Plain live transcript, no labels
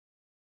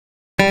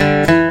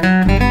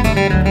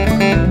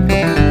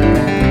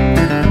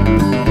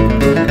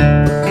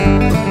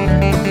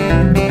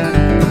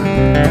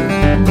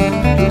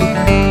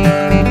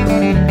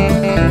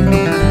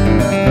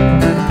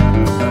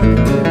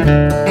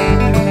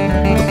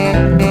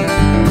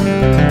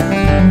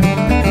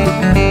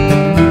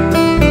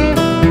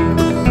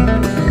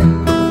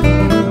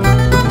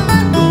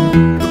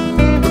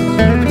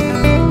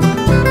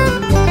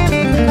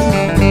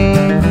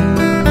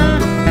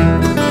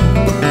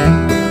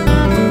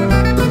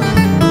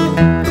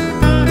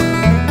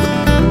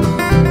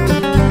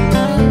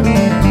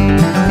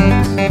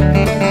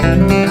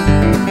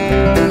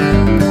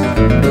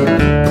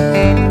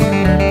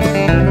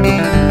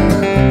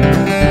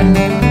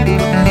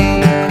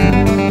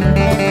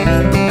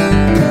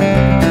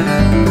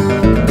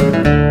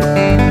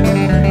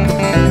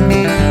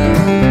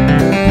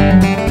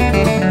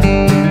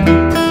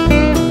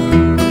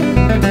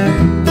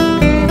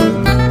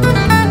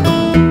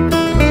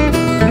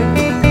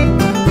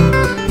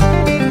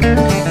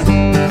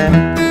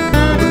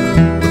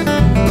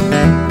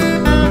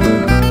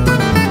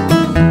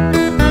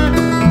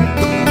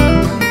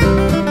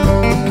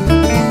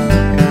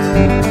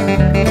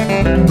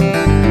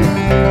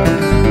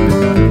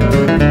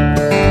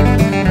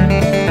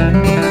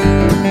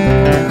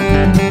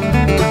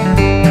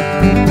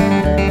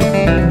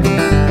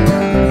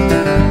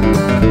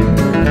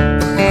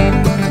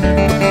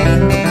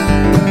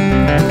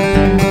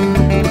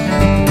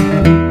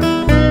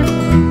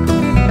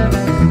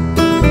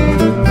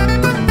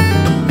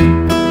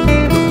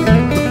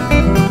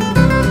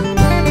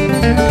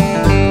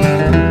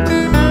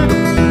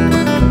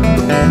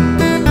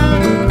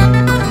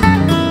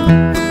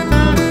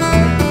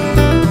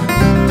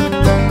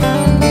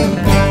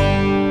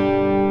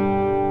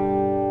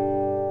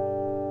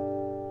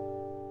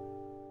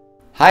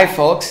Hi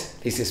folks,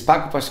 this is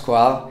Paco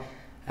Pascual,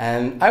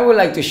 and I would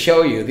like to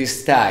show you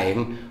this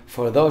time,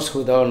 for those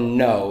who don't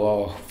know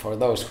or for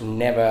those who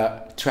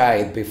never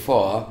tried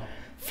before,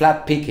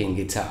 flat picking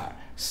guitar.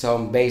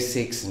 Some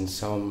basics and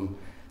some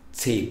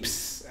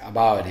tips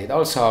about it.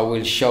 Also I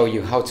will show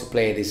you how to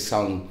play this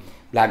song,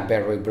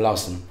 Blackberry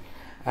Blossom.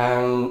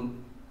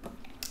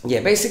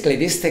 Basically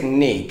this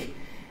technique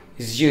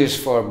is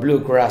used for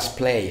bluegrass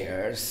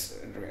players.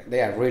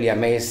 They are really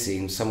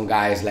amazing. Some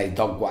guys like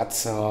Doug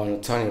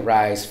Watson, Tony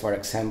Rice, for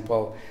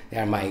example, they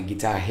are my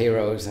guitar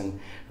heroes and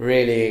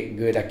really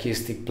good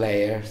acoustic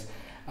players.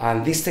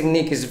 And this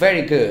technique is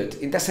very good.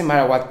 It doesn't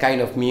matter what kind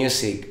of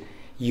music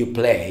you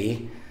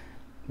play,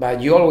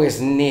 but you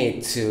always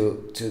need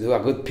to do a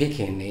good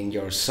picking in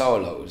your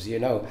solos, you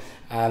know.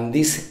 And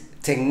this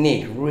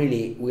technique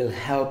really will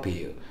help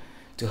you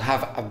to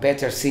have a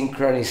better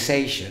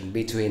synchronization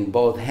between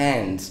both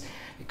hands,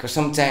 because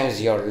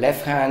sometimes your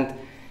left hand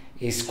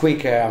is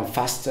quicker and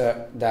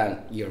faster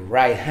than your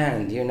right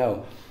hand, you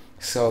know.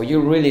 So you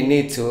really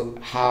need to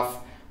have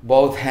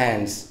both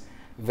hands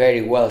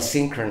very well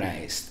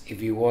synchronized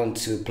if you want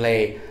to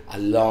play a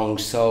long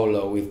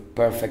solo with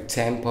perfect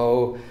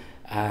tempo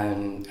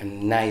and a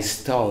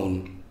nice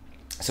tone.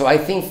 So I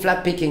think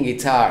flat picking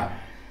guitar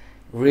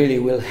really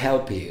will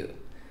help you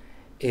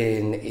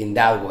in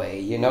that way,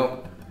 you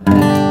know.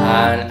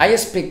 And I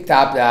just picked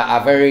up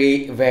a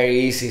very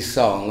easy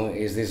song.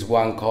 Is this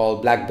one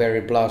called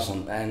Blackberry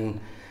Blossom, and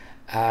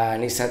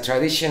it's a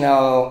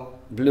traditional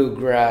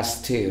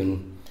bluegrass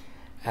tune.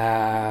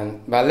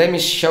 But let me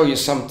show you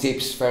some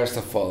tips first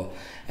of all.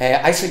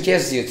 I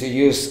suggest you to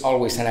use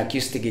always an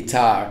acoustic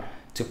guitar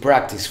to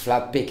practice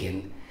flat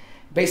picking,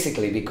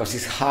 basically because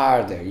it's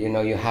harder, you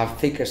know. You have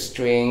thicker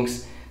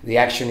strings, the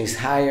action is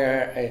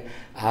higher,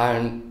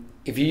 and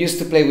if you used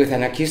to play with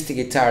an acoustic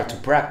guitar to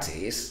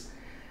practice,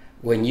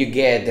 when you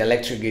get the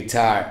electric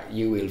guitar,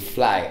 you will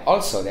fly.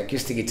 Also, the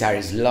acoustic guitar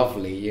is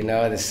lovely, you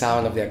know, the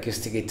sound of the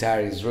acoustic guitar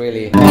is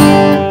really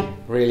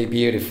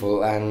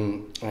beautiful,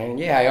 and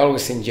yeah, I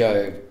always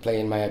enjoy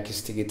playing my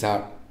acoustic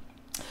guitar.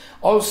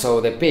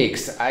 Also, the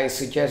picks, I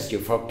suggest you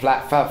for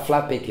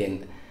flat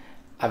picking,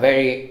 a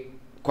very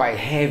quite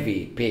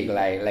heavy pick,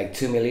 like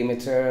 2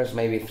 millimeters,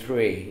 maybe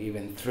 3,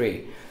 even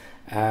 3.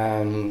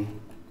 And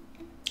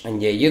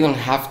yeah, you don't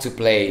have to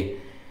play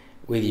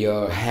with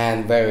your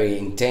hand very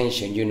in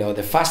tension, you know.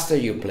 The faster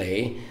you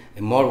play,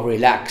 the more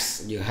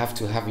relaxed you have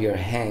to have your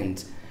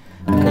hand,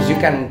 because you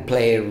can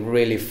play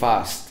really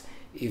fast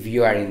if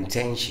you are in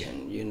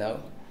tension, you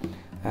know.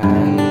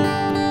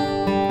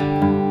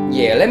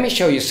 Yeah, let me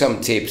show you some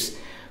tips.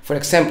 For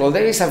example,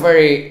 there is a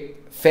very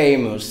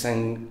famous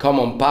and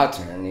common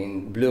pattern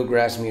in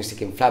bluegrass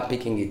music and flat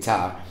picking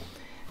guitar,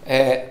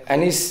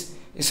 and it's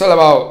all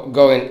about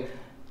going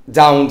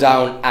down,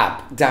 down,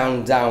 up,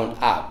 down, down,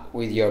 up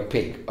with your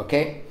pick,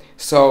 okay?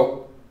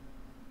 So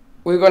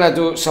we're gonna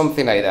do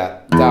something like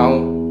that,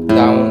 down,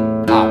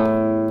 down, up.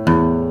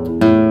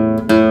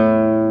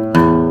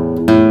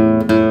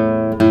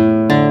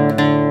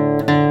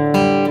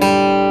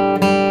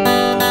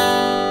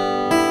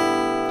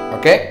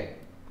 Okay?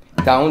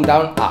 Down,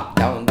 down, up,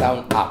 down,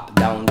 down, up,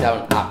 down,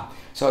 down, up.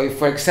 So if,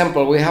 for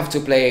example, we have to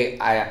play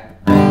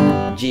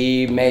a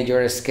G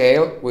major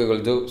scale, we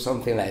will do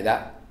something like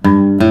that.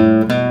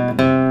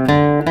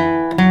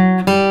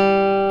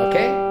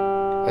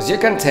 As you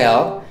can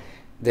tell,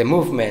 the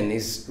movement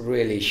is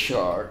really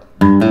short.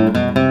 I'm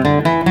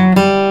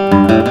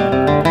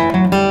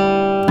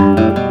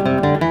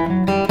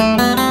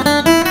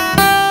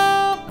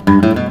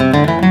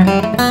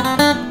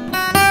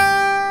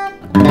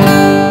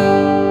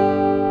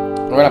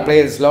gonna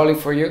play it slowly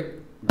for you.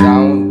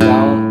 Down,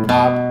 down,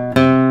 up.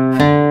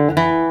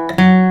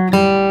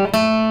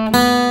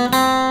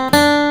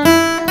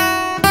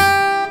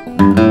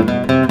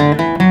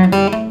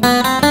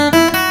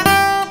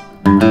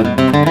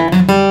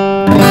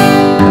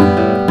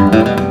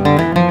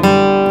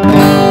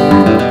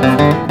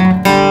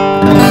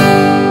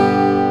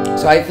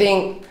 I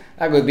think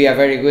that would be a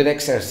very good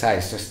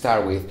exercise to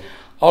start with.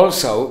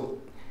 Also,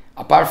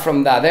 apart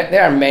from that,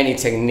 there are many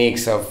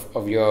techniques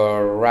of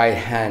your right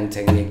hand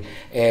technique,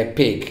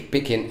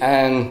 picking,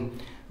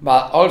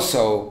 but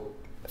also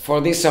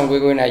for this song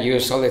we're gonna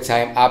use all the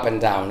time up and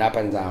down,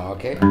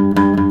 okay?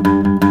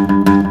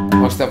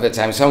 Most of the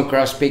time, some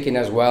cross picking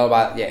as well,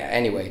 but yeah,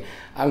 anyway,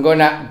 I'm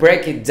gonna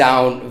break it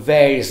down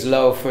very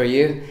slow for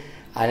you,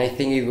 and I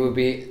think it would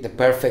be the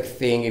perfect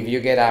thing if you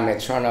get a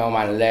metronome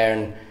and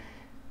learn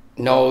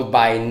note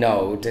by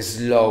note,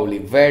 slowly,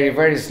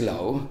 very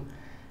slow.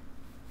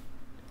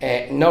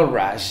 No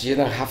rush. You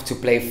don't have to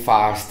play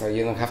fast, or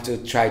you don't have to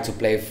try to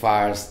play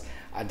fast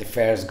at the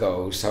first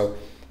go. So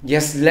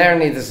just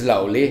learn it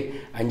slowly,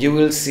 and you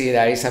will see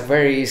that it's a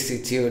very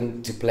easy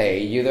tune to play.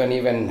 You don't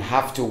even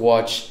have to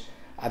watch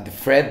at the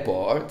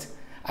fretboard.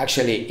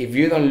 Actually, if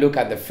you don't look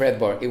at the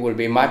fretboard, it will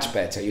be much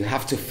better. You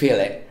have to feel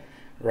it,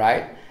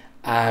 right?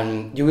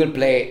 And you will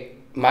play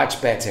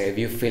much better if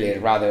you feel it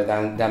rather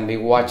than be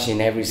watching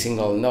every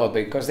single note,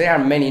 because there are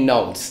many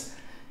notes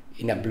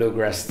in a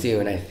bluegrass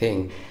tune, I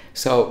think.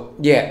 So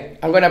yeah,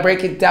 I'm gonna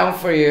break it down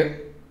for you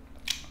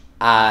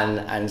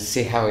and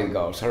see how it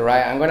goes. All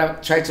right, I'm gonna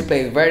try to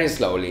play it very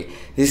slowly.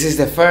 This is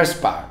the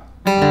first part.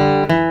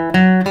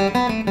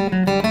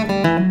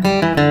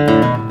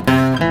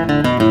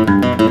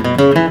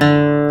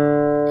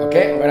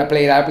 Okay, I'm gonna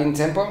play it up in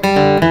tempo.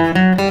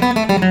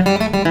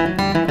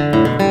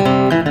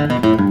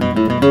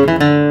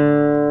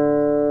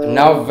 And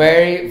now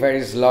very,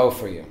 very slow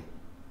for you.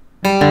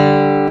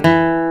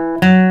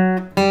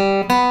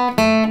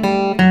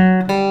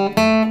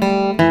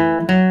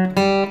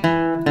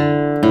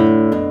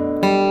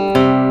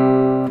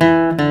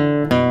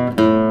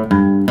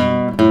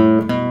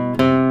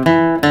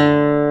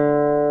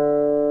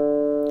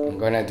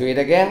 Do it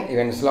again,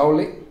 even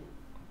slowly.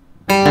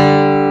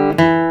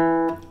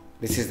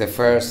 This is the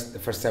first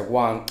step.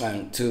 1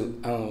 and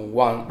 2 and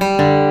 1.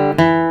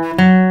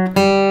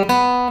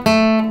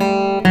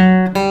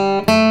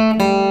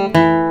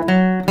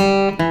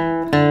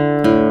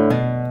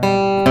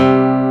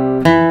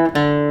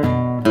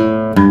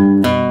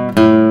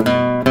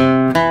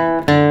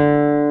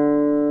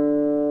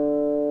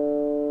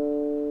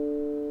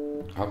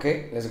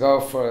 Okay, let's go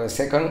for the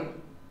second.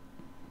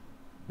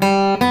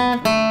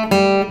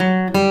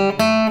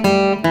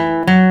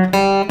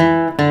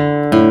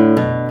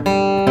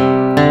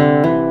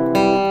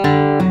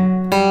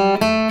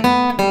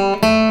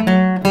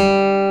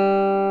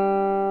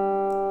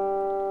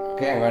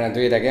 Okay, I'm gonna do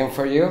it again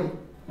for you.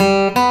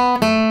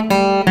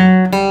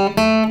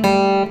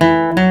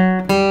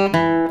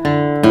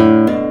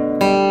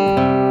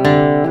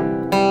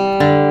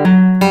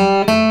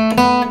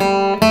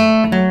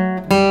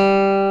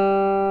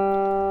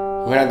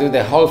 I'm gonna do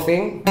the whole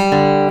thing.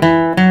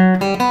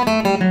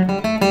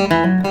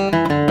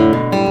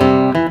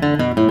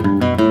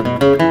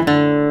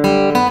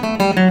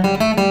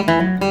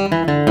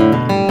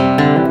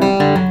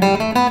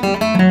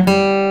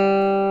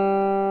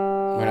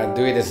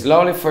 Do it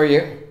slowly for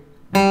you.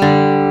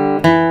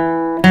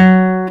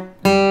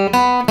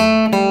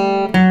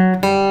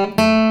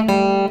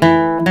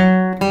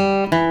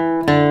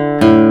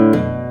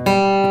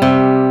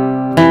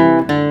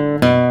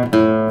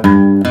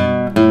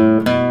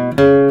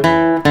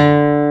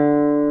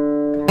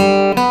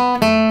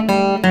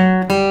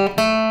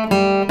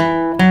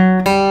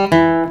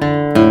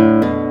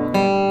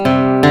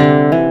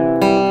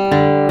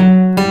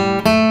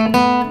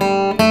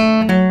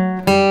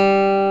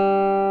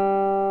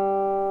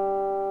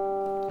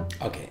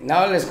 Okay,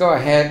 now let's go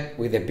ahead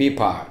with the B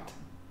part.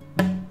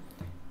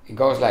 It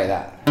goes like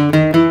that.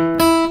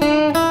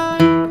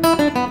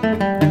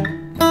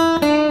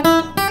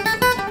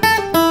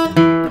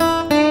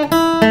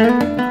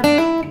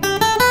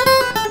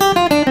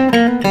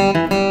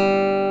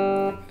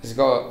 Let's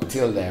go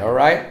till there, all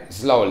right?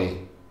 Slowly.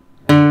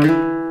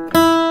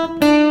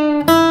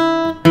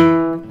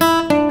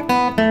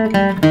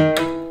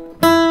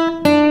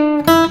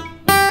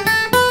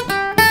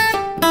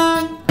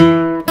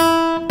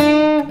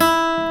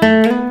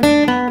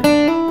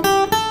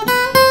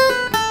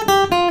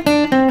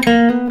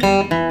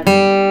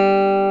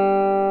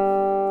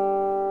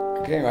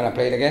 Okay, I'm gonna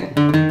play it again.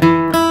 I'm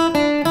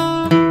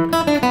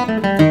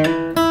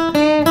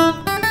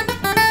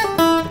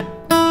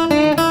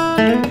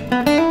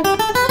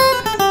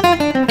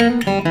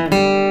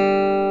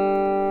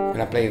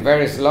gonna play it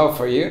very slow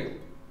for you.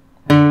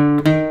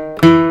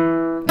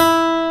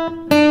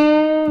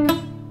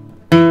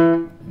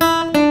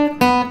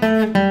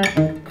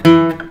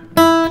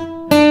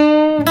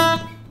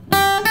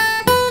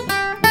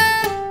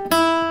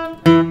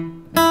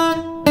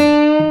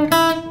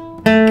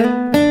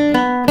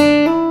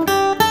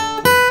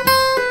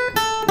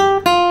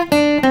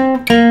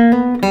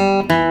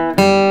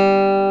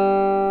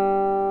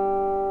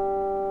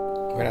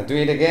 I'm gonna do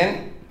it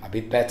again, a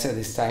bit better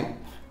this time.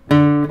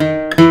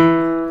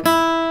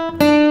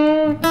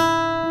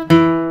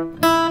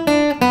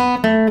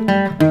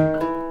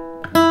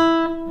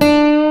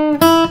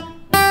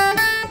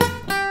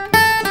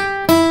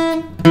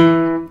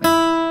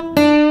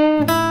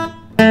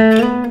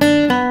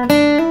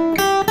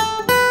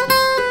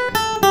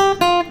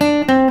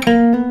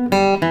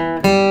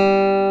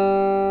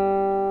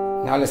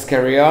 Now let's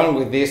carry on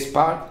with this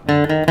part.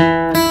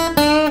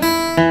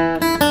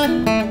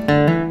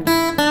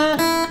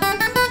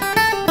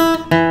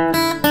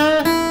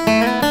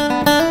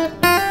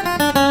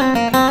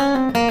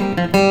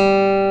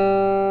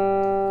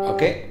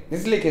 Okay,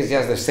 this lick is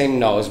just the same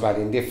notes but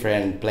in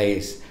different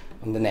place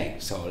on the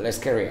neck. So let's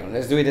carry on.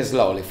 Let's do it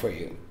slowly for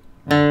you.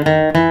 I'm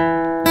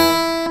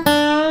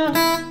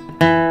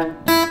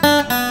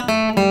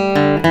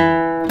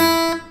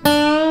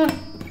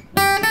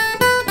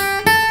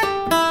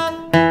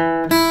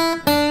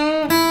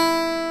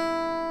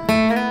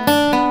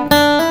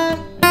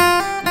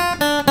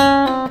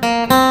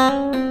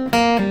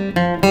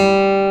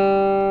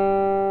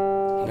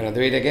gonna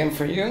do it again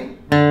for you.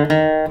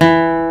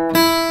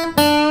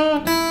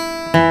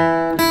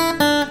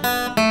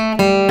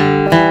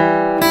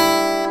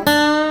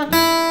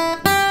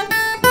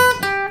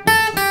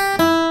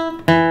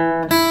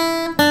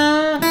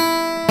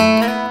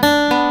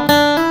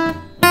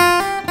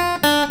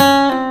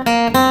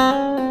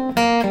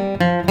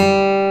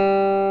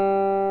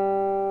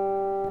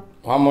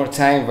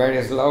 time,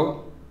 very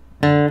slow.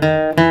 I'm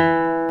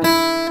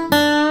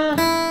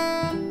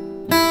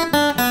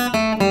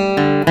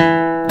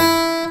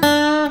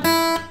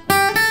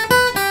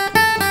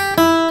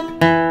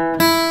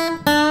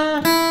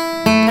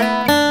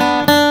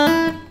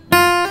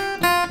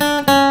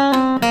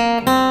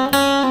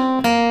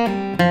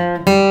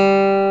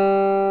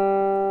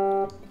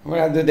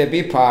gonna do the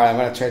B part. I'm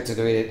gonna try to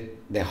do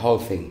it the whole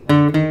thing.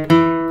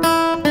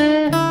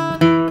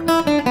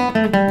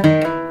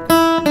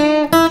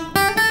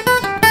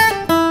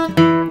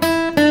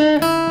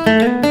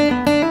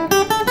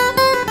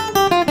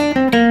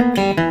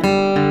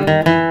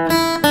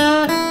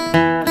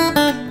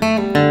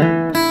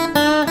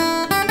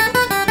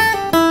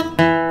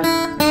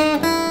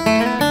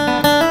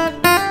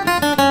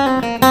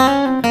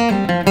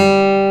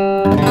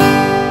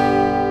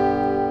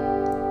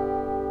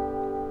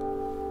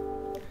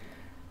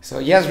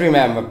 So just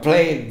remember,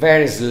 play it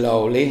very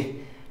slowly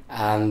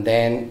and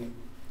then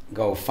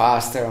go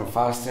faster and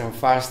faster and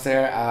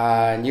faster,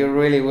 and you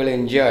really will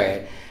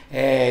enjoy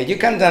it. You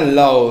can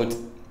download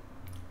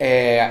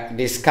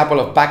these couple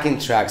of backing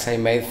tracks I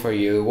made for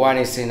you. One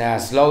is in a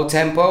slow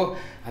tempo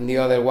and the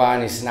other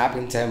one is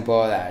snapping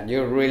tempo, that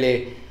you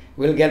really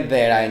will get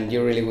there and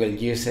you really will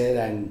use it,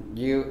 and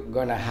you're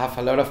gonna have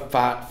a lot of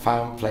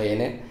fun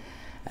playing it.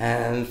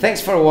 And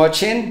thanks for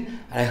watching.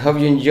 I hope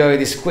you enjoy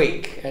this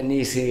quick and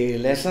easy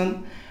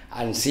lesson,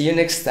 and see you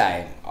next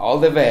time. All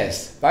the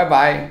best. Bye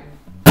bye.